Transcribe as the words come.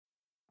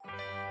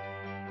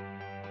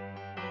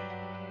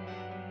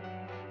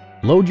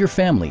Load your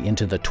family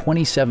into the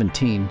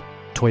 2017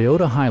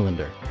 Toyota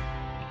Highlander.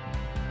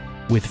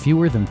 With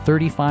fewer than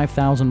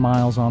 35,000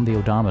 miles on the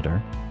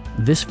odometer,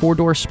 this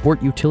four-door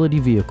sport utility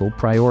vehicle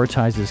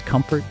prioritizes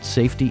comfort,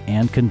 safety,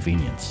 and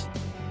convenience.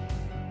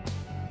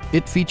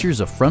 It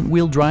features a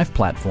front-wheel drive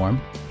platform,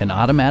 an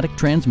automatic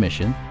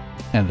transmission,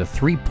 and a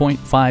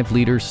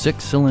 3.5-liter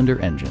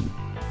six-cylinder engine.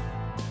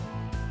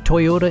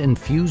 Toyota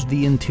infused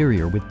the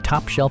interior with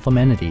top-shelf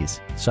amenities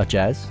such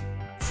as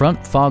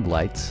front fog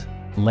lights,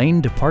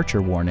 lane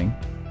departure warning,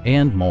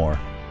 and more.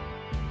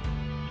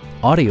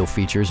 Audio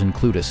features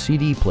include a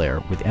CD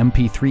player with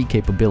MP3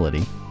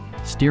 capability,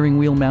 steering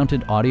wheel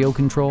mounted audio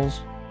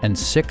controls, and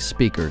 6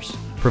 speakers,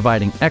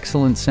 providing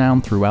excellent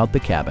sound throughout the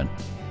cabin.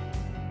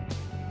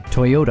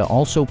 Toyota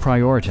also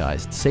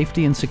prioritized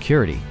safety and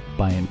security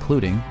by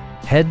including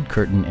head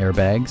curtain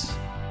airbags,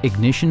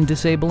 ignition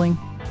disabling,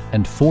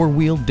 and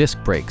 4-wheel disc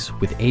brakes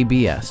with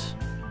ABS.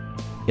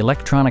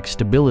 Electronic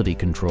stability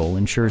control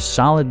ensures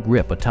solid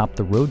grip atop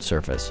the road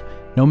surface,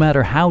 no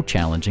matter how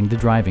challenging the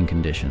driving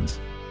conditions.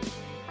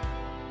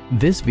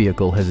 This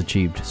vehicle has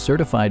achieved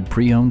certified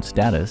pre-owned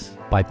status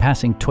by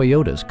passing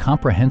Toyota's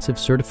comprehensive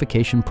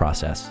certification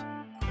process.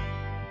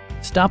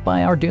 Stop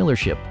by our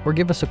dealership or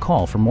give us a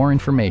call for more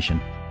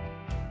information.